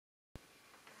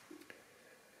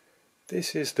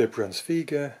This is the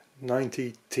Brunsviga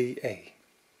 90 TA.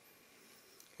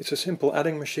 It's a simple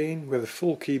adding machine with a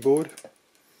full keyboard,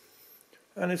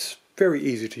 and it's very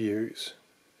easy to use.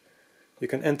 You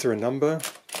can enter a number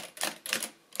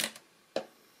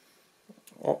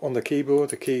on the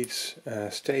keyboard. The keys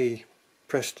stay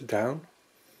pressed down.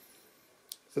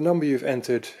 The number you've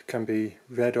entered can be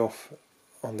read off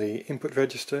on the input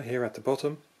register here at the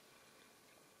bottom.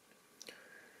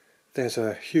 There's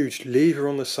a huge lever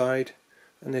on the side,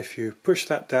 and if you push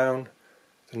that down,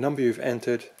 the number you've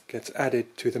entered gets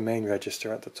added to the main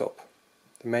register at the top.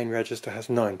 The main register has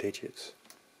 9 digits.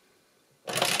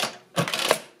 The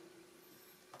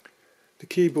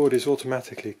keyboard is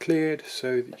automatically cleared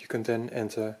so that you can then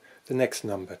enter the next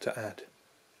number to add.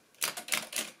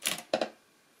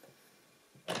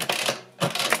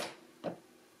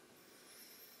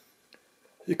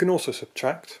 You can also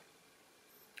subtract.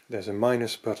 There's a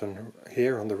minus button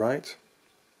here on the right.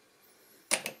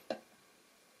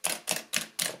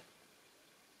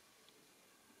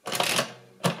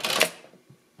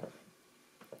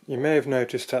 You may have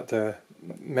noticed that the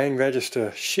main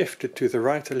register shifted to the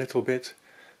right a little bit.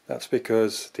 That's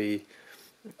because the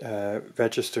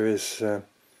register is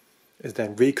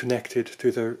then reconnected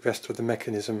to the rest of the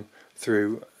mechanism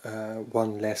through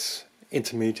one less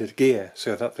intermediate gear,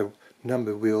 so that the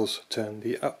number wheels turn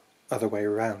the other way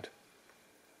around.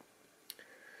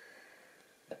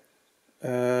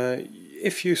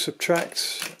 If you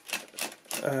subtract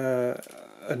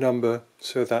a number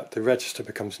so that the register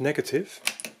becomes negative,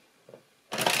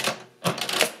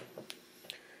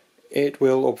 it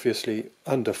will obviously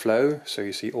underflow, so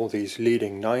you see all these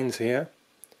leading 9s here.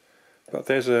 But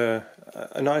there's a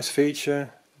nice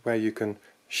feature where you can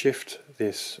shift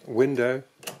this window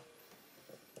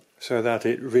so that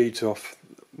it reads off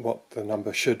what the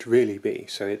number should really be.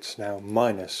 So it's now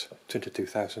minus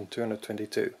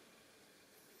 22,222.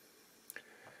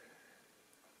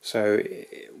 So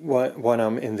when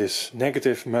I'm in this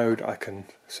negative mode, I can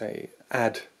say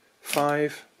add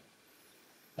 5,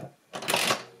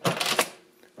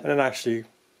 and it actually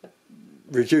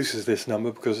reduces this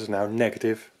number because it's now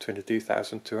negative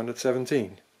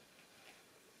 22,217.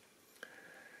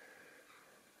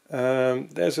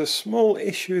 There's a small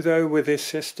issue though with this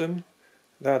system.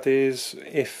 That is,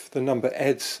 if the number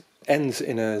ends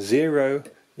in a 0,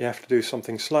 you have to do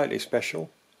something slightly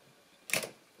special.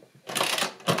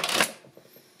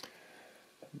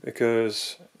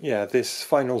 Because, yeah, this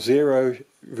final 0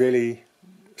 really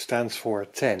stands for a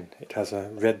 10. It has a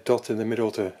red dot in the middle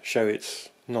to show it's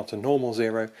not a normal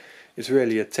 0. It's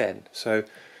really a 10. So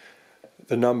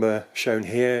the number shown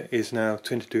here is now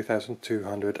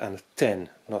 22,210,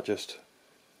 not just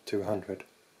 200.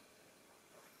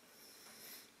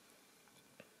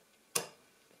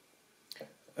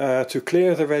 To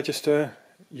clear the register,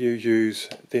 you use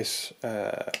this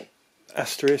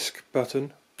asterisk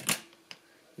button.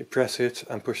 You press it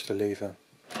and push the lever.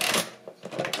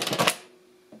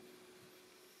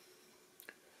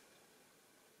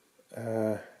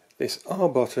 This R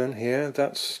button here,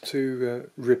 that's to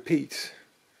repeat.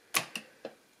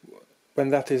 When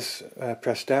that is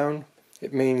pressed down,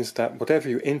 it means that whatever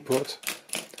you input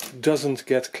doesn't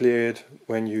get cleared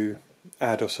when you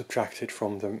add or subtract it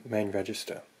from the main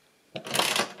register.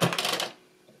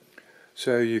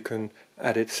 So you can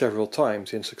add it several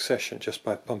times in succession just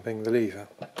by pumping the lever.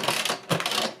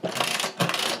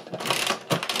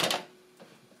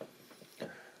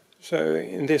 So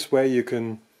in this way you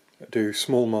can do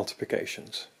small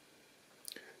multiplications.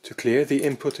 To clear the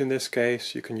input in this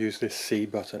case, you can use this C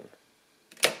button.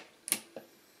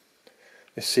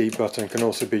 This C button can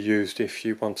also be used if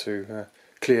you want to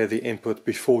clear the input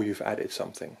before you've added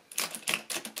something.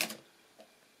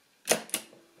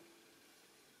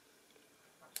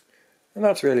 And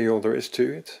that's really all there is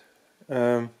to it.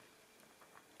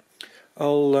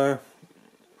 I'll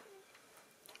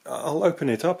open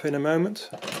it up in a moment.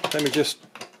 Let me just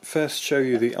first show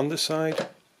you the underside.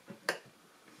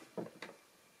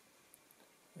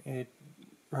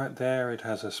 Right there it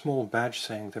has a small badge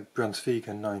saying the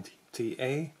Brunsviga 90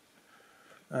 TA,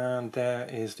 and there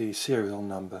is the serial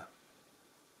number.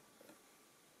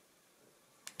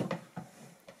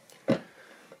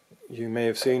 You may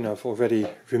have seen I've already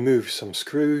removed some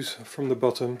screws from the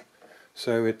bottom,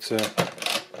 so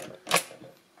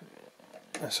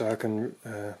so I can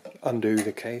undo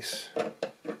the case.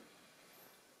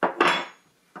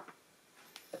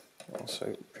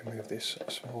 Also remove this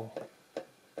small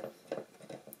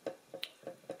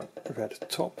red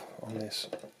top on this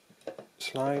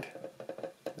slide.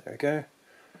 There we go.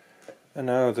 And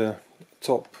now the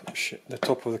top of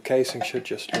the casing should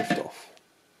just lift off.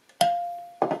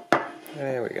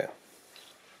 There we go.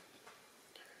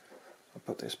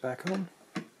 put this back on.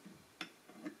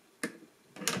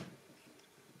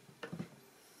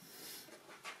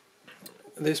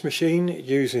 This machine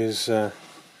uses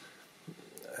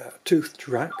toothed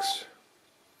racks,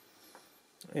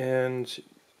 and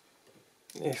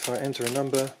if I enter a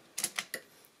number,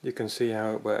 you can see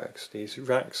how it works. These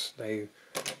racks, they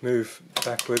move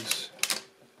backwards,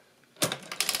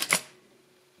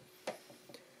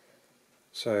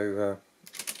 so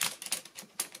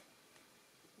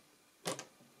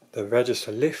the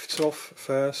register lifts off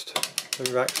first,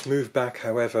 the racks move back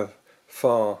however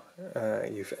far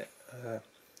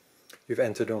you've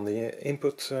entered on the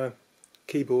input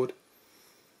keyboard,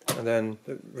 and then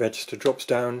the register drops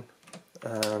down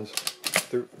and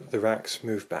the racks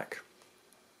move back,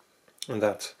 and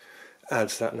that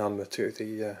adds that number to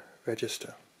the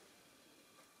register.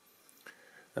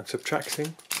 And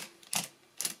subtracting,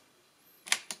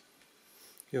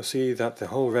 you'll see that the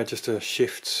whole register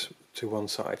shifts to one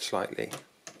side slightly.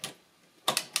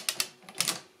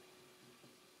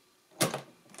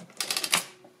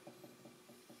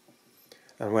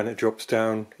 And when it drops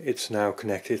down, it's now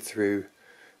connected through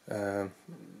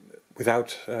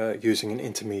without using an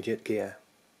intermediate gear.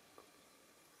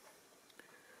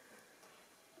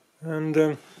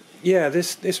 And yeah,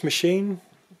 this machine,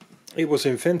 it was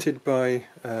invented by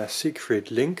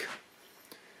Siegfried Link.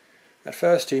 At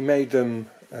first he made them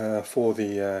for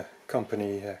the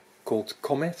company called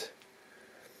Komet.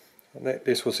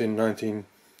 This was in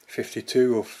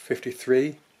 1952 or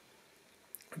 53,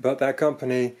 but that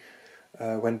company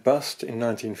went bust in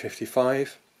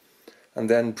 1955, and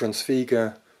then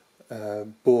Brunsviga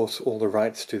bought all the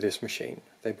rights to this machine.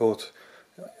 They bought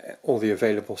all the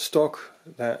available stock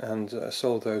and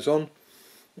sold those on,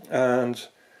 and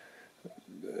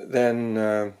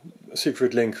then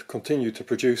Siegfried Link continued to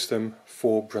produce them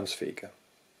for Brunsviga.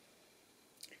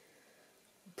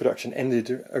 Production ended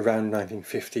around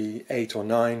 1958 or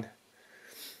 9,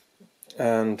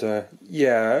 and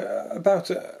yeah,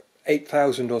 about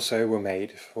 8,000 or so were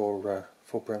made for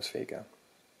Brunsviga.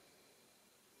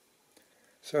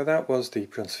 So that was the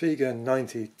Brunsviga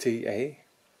 90 TA.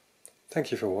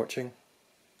 Thank you for watching.